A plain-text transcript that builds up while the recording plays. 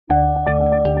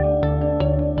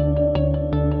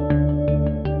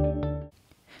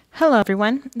Hello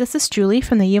everyone, this is Julie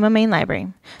from the Yuma Main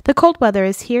Library. The cold weather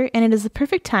is here and it is the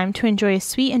perfect time to enjoy a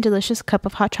sweet and delicious cup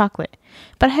of hot chocolate.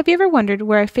 But have you ever wondered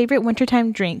where our favorite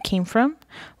wintertime drink came from?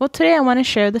 Well, today I want to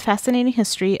share the fascinating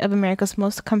history of America's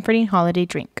most comforting holiday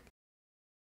drink.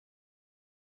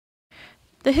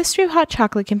 The history of hot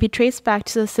chocolate can be traced back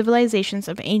to the civilizations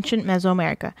of ancient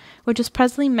Mesoamerica, which is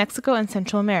presently Mexico and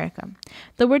Central America.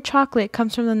 The word chocolate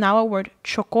comes from the Nahua word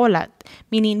chocolat,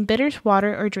 meaning bitter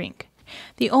water or drink.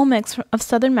 The Olmecs of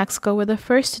southern Mexico were the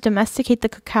first to domesticate the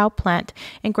cacao plant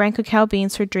and grind cacao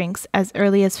beans for drinks as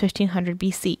early as 1500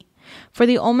 BC. For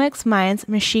the Olmecs, Mayans,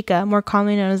 Mexica, more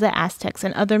commonly known as the Aztecs,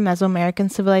 and other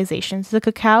Mesoamerican civilizations, the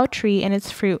cacao tree and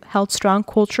its fruit held strong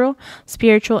cultural,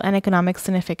 spiritual, and economic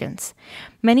significance.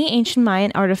 Many ancient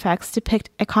Mayan artifacts depict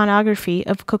iconography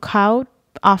of cacao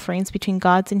offerings between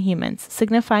gods and humans,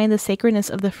 signifying the sacredness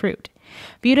of the fruit.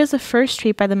 Viewed as the first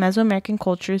tree by the Mesoamerican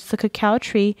cultures, the cacao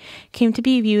tree came to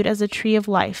be viewed as a tree of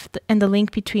life and the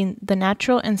link between the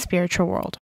natural and spiritual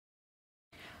world.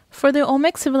 For the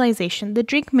Olmec civilization, the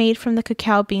drink made from the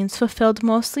cacao beans fulfilled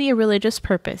mostly a religious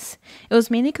purpose. It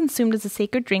was mainly consumed as a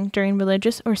sacred drink during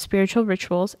religious or spiritual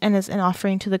rituals and as an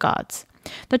offering to the gods.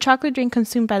 The chocolate drink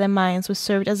consumed by the Mayans was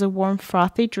served as a warm,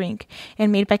 frothy drink and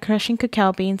made by crushing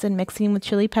cacao beans and mixing with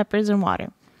chili peppers and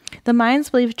water. The Mayans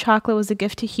believed chocolate was a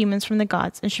gift to humans from the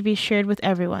gods and should be shared with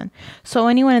everyone, so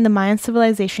anyone in the Mayan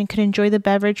civilization could enjoy the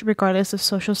beverage regardless of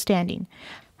social standing.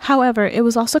 However, it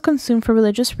was also consumed for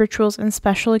religious rituals and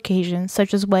special occasions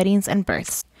such as weddings and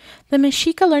births. The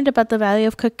Mexica learned about the value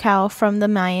of cacao from the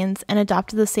Mayans and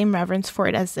adopted the same reverence for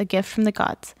it as a gift from the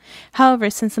gods. However,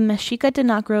 since the Mexica did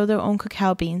not grow their own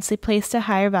cacao beans, they placed a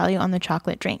higher value on the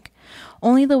chocolate drink.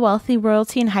 Only the wealthy,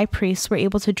 royalty, and high priests were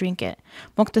able to drink it.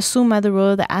 Moctezuma, the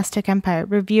ruler of the Aztec Empire,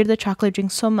 revered the chocolate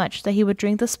drink so much that he would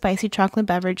drink the spicy chocolate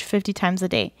beverage 50 times a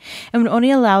day, and would only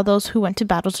allow those who went to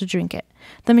battle to drink it.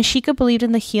 The Mexica believed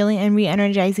in the healing and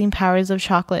re-energizing powers of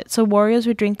chocolate, so warriors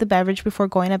would drink the beverage before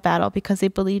going to battle because they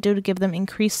believed it would give them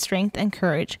increased strength and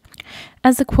courage.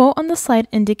 As the quote on the slide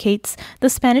indicates, the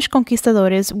Spanish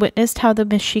conquistadores witnessed how the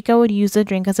Mexica would use the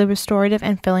drink as a restorative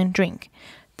and filling drink.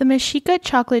 The Mexica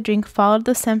chocolate drink followed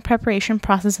the same preparation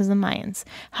process as the Mayans.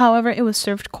 However, it was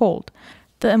served cold.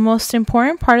 The most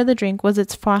important part of the drink was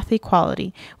its frothy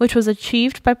quality, which was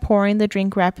achieved by pouring the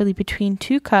drink rapidly between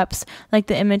two cups, like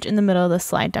the image in the middle of the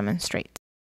slide demonstrates.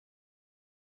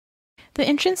 The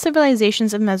ancient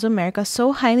civilizations of Mesoamerica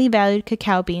so highly valued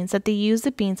cacao beans that they used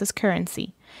the beans as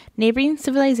currency. Neighboring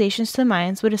civilizations to the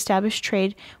Mayans would establish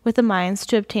trade with the Mayans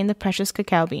to obtain the precious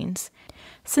cacao beans.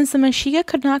 Since the Mexica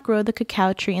could not grow the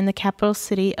cacao tree in the capital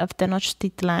city of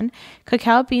Tenochtitlan,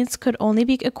 cacao beans could only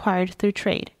be acquired through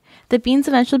trade. The beans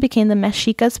eventually became the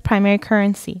Mexica's primary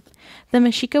currency. The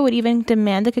Mexica would even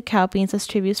demand the cacao beans as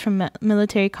tributes from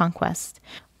military conquest.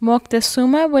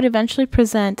 Moctezuma would eventually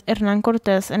present Hernán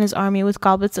Cortés and his army with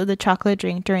goblets of the chocolate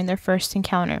drink during their first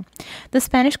encounter. The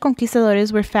Spanish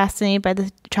conquistadores were fascinated by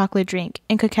the chocolate drink,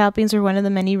 and cacao beans were one of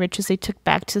the many riches they took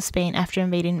back to Spain after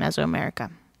invading Mesoamerica.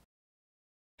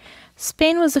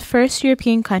 Spain was the first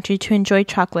European country to enjoy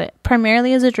chocolate,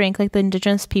 primarily as a drink like the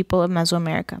indigenous people of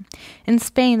Mesoamerica. In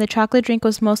Spain, the chocolate drink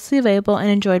was mostly available and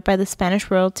enjoyed by the Spanish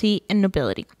royalty and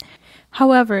nobility.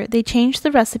 However, they changed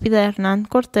the recipe that Hernán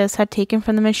Cortés had taken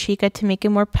from the Mexica to make it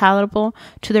more palatable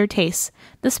to their tastes.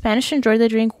 The Spanish enjoyed the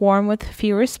drink warm with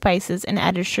fewer spices and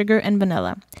added sugar and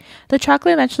vanilla. The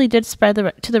chocolate eventually did spread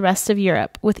to the rest of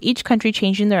Europe, with each country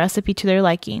changing the recipe to their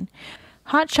liking.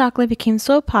 Hot chocolate became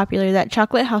so popular that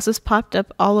chocolate houses popped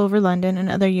up all over London and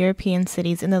other European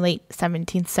cities in the late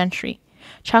 17th century.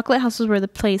 Chocolate houses were the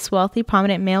place wealthy,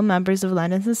 prominent male members of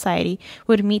London society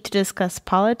would meet to discuss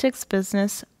politics,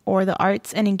 business, or the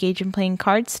arts and engage in playing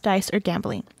cards, dice, or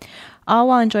gambling, all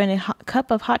while enjoying a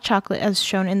cup of hot chocolate as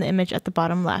shown in the image at the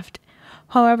bottom left.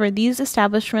 However, these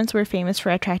establishments were famous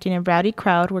for attracting a rowdy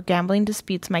crowd where gambling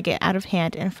disputes might get out of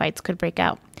hand and fights could break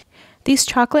out. These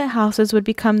chocolate houses would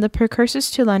become the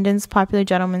precursors to London's popular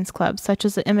gentlemen's clubs, such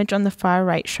as the image on the far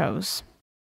right shows.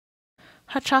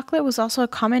 Hot chocolate was also a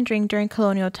common drink during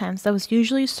colonial times that was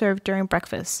usually served during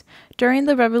breakfast. During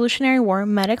the Revolutionary War,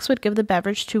 medics would give the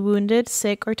beverage to wounded,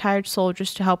 sick, or tired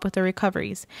soldiers to help with their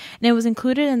recoveries, and it was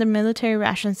included in the military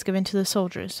rations given to the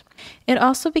soldiers. It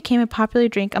also became a popular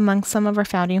drink among some of our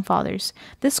founding fathers.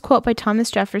 This quote by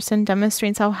Thomas Jefferson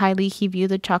demonstrates how highly he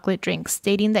viewed the chocolate drink,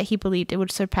 stating that he believed it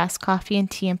would surpass coffee and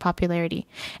tea in popularity,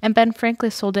 and Ben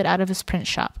Franklin sold it out of his print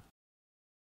shop.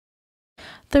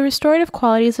 The restorative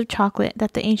qualities of chocolate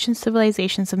that the ancient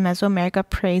civilizations of Mesoamerica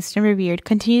praised and revered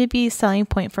continue to be a selling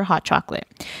point for hot chocolate.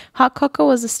 Hot cocoa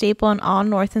was a staple on all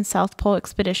North and South Pole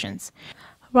expeditions.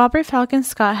 Robert Falcon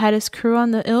Scott had his crew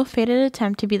on the ill-fated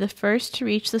attempt to be the first to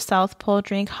reach the South Pole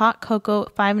drink hot cocoa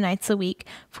 5 nights a week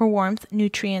for warmth,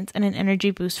 nutrients, and an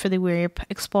energy boost for the weary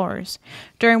explorers.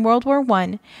 During World War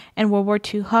I and World War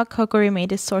II, hot cocoa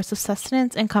remained a source of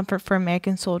sustenance and comfort for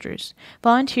American soldiers.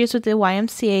 Volunteers with the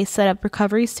YMCA set up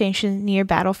recovery stations near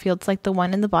battlefields like the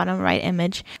one in the bottom right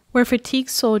image, where fatigued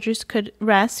soldiers could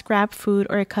rest, grab food,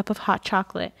 or a cup of hot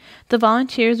chocolate. The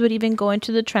volunteers would even go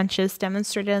into the trenches,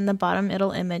 demonstrated in the bottom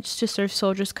middle image, to serve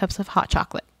soldiers cups of hot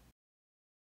chocolate.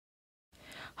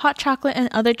 Hot chocolate and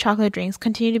other chocolate drinks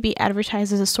continue to be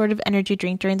advertised as a sort of energy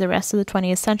drink during the rest of the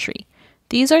 20th century.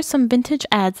 These are some vintage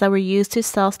ads that were used to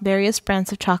sell various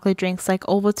brands of chocolate drinks like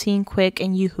Ovaltine, Quick,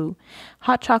 and Yoo-Hoo.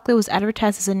 Hot chocolate was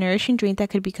advertised as a nourishing drink that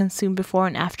could be consumed before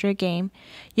and after a game.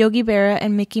 Yogi Berra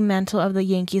and Mickey Mantle of the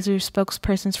Yankees were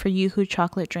spokespersons for Yoo-Hoo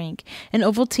chocolate drink, and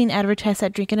Ovaltine advertised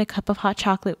that drinking a cup of hot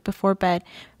chocolate before bed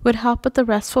would help with the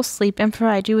restful sleep and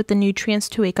provide you with the nutrients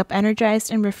to wake up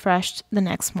energized and refreshed the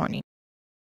next morning.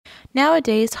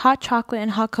 Nowadays, hot chocolate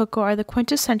and hot cocoa are the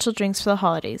quintessential drinks for the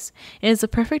holidays. It is the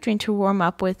perfect drink to warm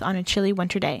up with on a chilly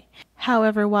winter day.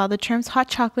 However, while the terms hot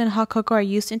chocolate and hot cocoa are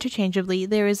used interchangeably,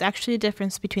 there is actually a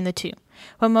difference between the two.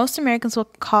 What most Americans will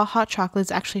call hot chocolate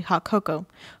is actually hot cocoa.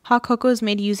 Hot cocoa is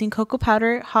made using cocoa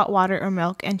powder, hot water or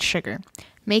milk, and sugar,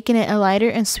 making it a lighter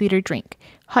and sweeter drink.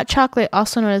 Hot chocolate,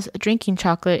 also known as drinking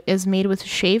chocolate, is made with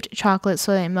shaved chocolate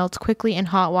so that it melts quickly in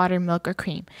hot water, milk, or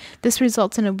cream. This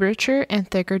results in a richer and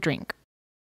thicker drink.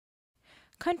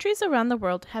 Countries around the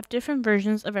world have different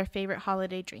versions of our favorite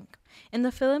holiday drink. In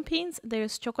the Philippines, there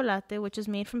is chocolate, which is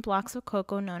made from blocks of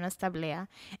cocoa known as tablea,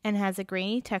 and has a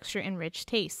grainy texture and rich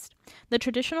taste. The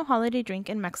traditional holiday drink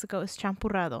in Mexico is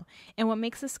champurrado, and what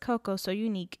makes this cocoa so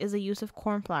unique is the use of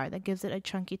corn flour that gives it a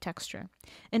chunky texture.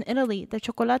 In Italy, the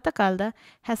chocolate calda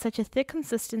has such a thick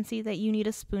consistency that you need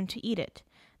a spoon to eat it.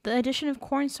 The addition of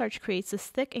cornstarch creates this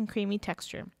thick and creamy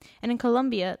texture. And in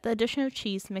Colombia, the addition of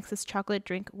cheese makes this chocolate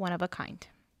drink one of a kind.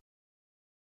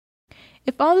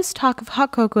 If all this talk of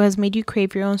hot cocoa has made you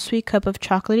crave your own sweet cup of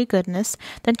chocolatey goodness,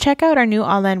 then check out our new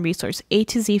online resource, A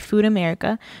to Z Food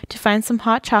America, to find some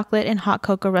hot chocolate and hot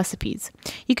cocoa recipes.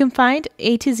 You can find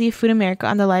A to Z Food America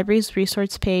on the library's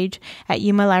resource page at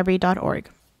yumalibrary.org.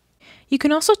 You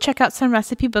can also check out some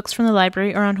recipe books from the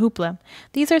library or on Hoopla.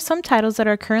 These are some titles that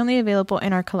are currently available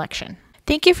in our collection.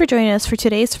 Thank you for joining us for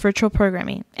today's virtual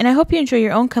programming, and I hope you enjoy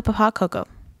your own cup of hot cocoa.